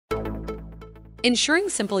Ensuring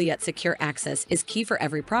simple yet secure access is key for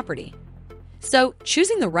every property. So,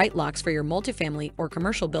 choosing the right locks for your multifamily or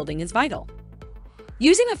commercial building is vital.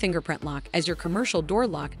 Using a fingerprint lock as your commercial door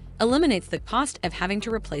lock eliminates the cost of having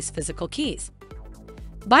to replace physical keys.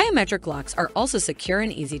 Biometric locks are also secure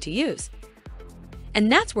and easy to use.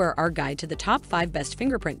 And that's where our guide to the top 5 best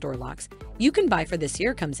fingerprint door locks you can buy for this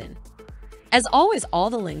year comes in. As always, all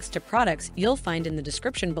the links to products you'll find in the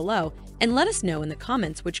description below, and let us know in the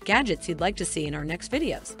comments which gadgets you'd like to see in our next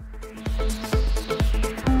videos.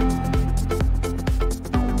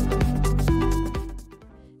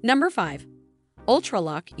 Number 5.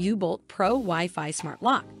 Ultraloq U-Bolt Pro Wi-Fi Smart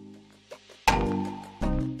Lock.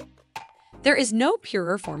 There is no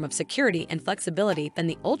purer form of security and flexibility than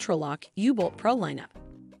the Ultraloq U-Bolt Pro lineup.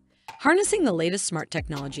 Harnessing the latest smart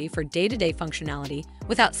technology for day-to-day functionality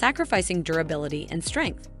without sacrificing durability and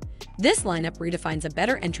strength, this lineup redefines a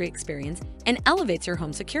better entry experience and elevates your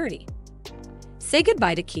home security. Say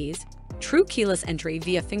goodbye to keys, true keyless entry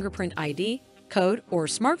via fingerprint ID, code, or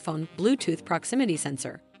smartphone Bluetooth proximity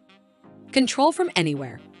sensor. Control from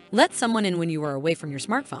anywhere. Let someone in when you are away from your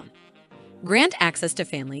smartphone. Grant access to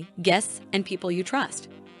family, guests, and people you trust.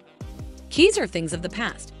 Keys are things of the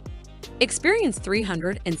past. Experience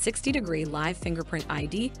 360-degree live fingerprint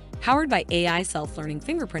ID powered by AI self-learning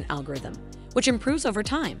fingerprint algorithm, which improves over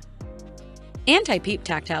time. Anti-peep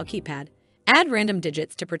tactile keypad. Add random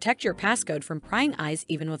digits to protect your passcode from prying eyes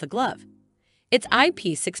even with a glove. It's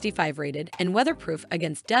IP65 rated and weatherproof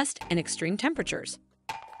against dust and extreme temperatures.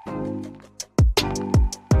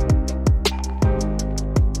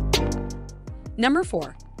 Number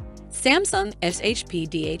 4. Samsung SHP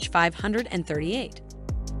DH538.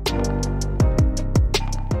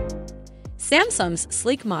 Samsung's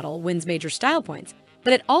sleek model wins major style points,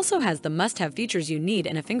 but it also has the must-have features you need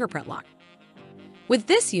in a fingerprint lock. With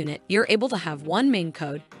this unit, you're able to have one main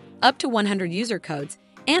code, up to 100 user codes,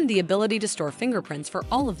 and the ability to store fingerprints for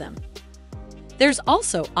all of them. There's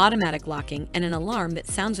also automatic locking and an alarm that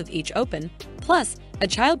sounds with each open, plus a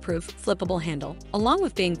child-proof, flippable handle, along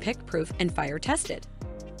with being pick-proof and fire-tested.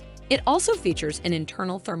 It also features an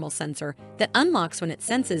internal thermal sensor that unlocks when it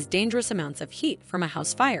senses dangerous amounts of heat from a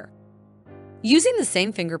house fire. Using the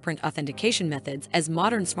same fingerprint authentication methods as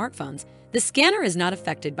modern smartphones, the scanner is not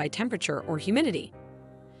affected by temperature or humidity.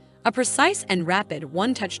 A precise and rapid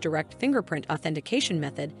one-touch direct fingerprint authentication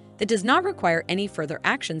method that does not require any further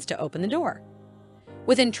actions to open the door.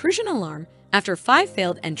 With intrusion alarm, after 5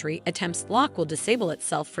 failed entry attempts, lock will disable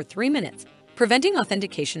itself for 3 minutes, preventing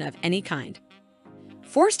authentication of any kind.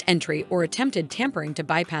 Forced entry or attempted tampering to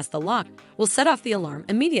bypass the lock will set off the alarm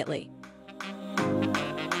immediately.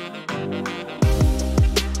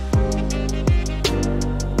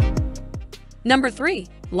 Number 3.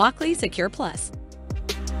 Lockly Secure Plus.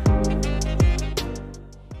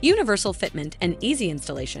 Universal fitment and easy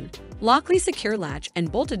installation, Lockly Secure Latch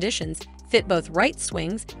and Bolt additions fit both right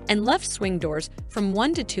swings and left swing doors from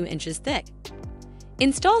 1 to 2 inches thick.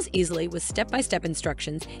 Installs easily with step-by-step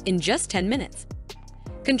instructions in just 10 minutes.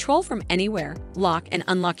 Control from anywhere, lock and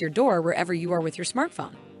unlock your door wherever you are with your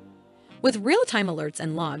smartphone. With real-time alerts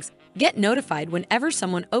and logs, get notified whenever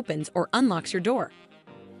someone opens or unlocks your door.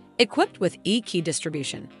 Equipped with e-key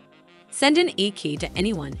distribution. Send an e-key to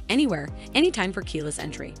anyone, anywhere, anytime for keyless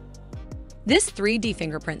entry. This 3D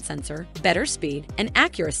fingerprint sensor, better speed and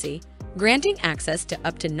accuracy, granting access to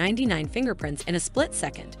up to 99 fingerprints in a split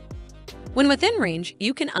second. When within range,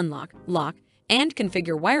 you can unlock, lock, and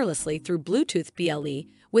configure wirelessly through Bluetooth BLE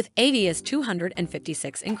with AVS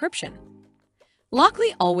 256 encryption.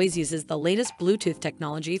 Lockly always uses the latest Bluetooth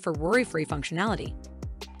technology for worry-free functionality.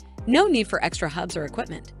 No need for extra hubs or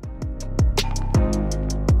equipment.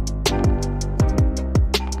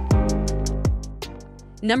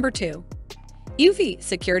 Number 2. eufy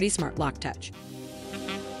Security Smart Lock Touch.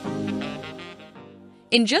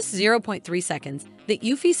 In just 0.3 seconds, the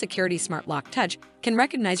eufy Security Smart Lock Touch can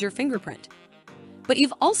recognize your fingerprint. But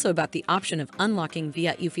you've also got the option of unlocking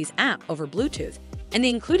via eufy's app over Bluetooth and the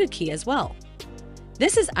included key as well.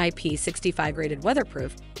 This is IP65 rated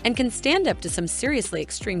weatherproof and can stand up to some seriously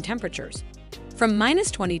extreme temperatures, from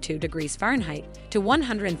 -22 degrees Fahrenheit to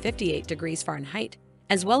 158 degrees Fahrenheit,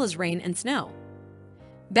 as well as rain and snow.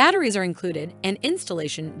 Batteries are included, and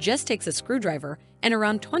installation just takes a screwdriver and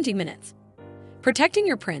around 20 minutes. Protecting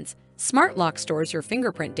your prints, Smart Lock stores your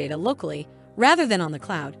fingerprint data locally rather than on the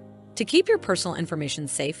cloud to keep your personal information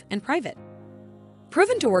safe and private.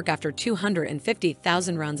 Proven to work after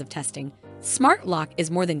 250,000 rounds of testing, Smart Lock is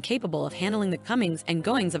more than capable of handling the comings and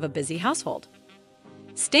goings of a busy household.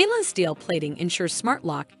 Stainless steel plating ensures Smart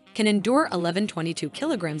Lock can endure 1122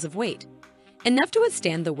 kilograms of weight, enough to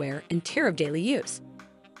withstand the wear and tear of daily use.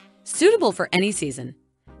 Suitable for any season,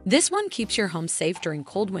 this one keeps your home safe during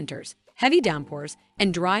cold winters, heavy downpours,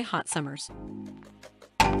 and dry, hot summers.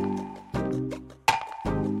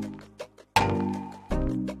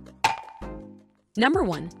 Number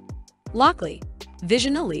 1. Lockly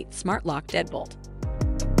Vision Elite Smart Lock Deadbolt.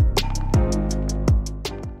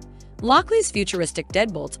 Lockly's futuristic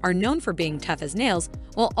deadbolts are known for being tough as nails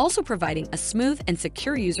while also providing a smooth and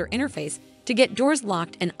secure user interface to get doors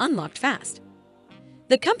locked and unlocked fast.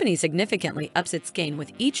 The company significantly ups its game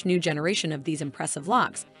with each new generation of these impressive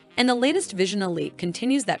locks, and the latest Vision Elite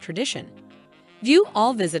continues that tradition. View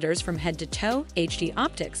all visitors from head to toe. HD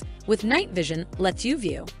optics with night vision lets you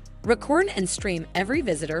view, record, and stream every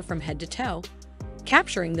visitor from head to toe,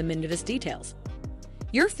 capturing the minutest details.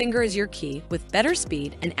 Your finger is your key with better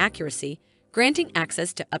speed and accuracy, granting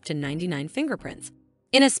access to up to 99 fingerprints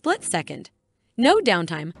in a split second. No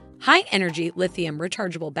downtime. High-energy lithium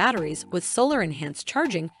rechargeable batteries with solar-enhanced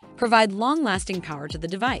charging provide long-lasting power to the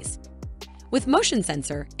device. With motion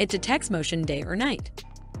sensor, it detects motion day or night,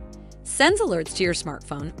 sends alerts to your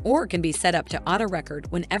smartphone, or can be set up to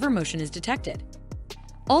auto-record whenever motion is detected.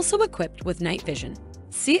 Also equipped with night vision,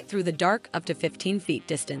 see it through the dark up to 15 feet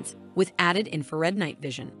distance with added infrared night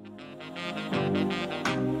vision.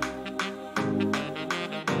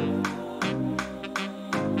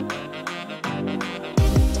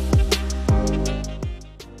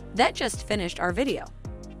 That just finished our video.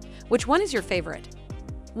 Which one is your favorite?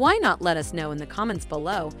 Why not let us know in the comments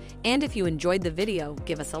below, and if you enjoyed the video,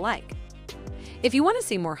 give us a like. If you want to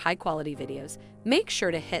see more high-quality videos, make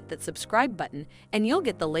sure to hit that subscribe button and you'll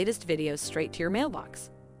get the latest videos straight to your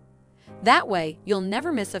mailbox. That way, you'll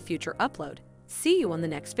never miss a future upload. See you on the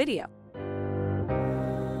next video.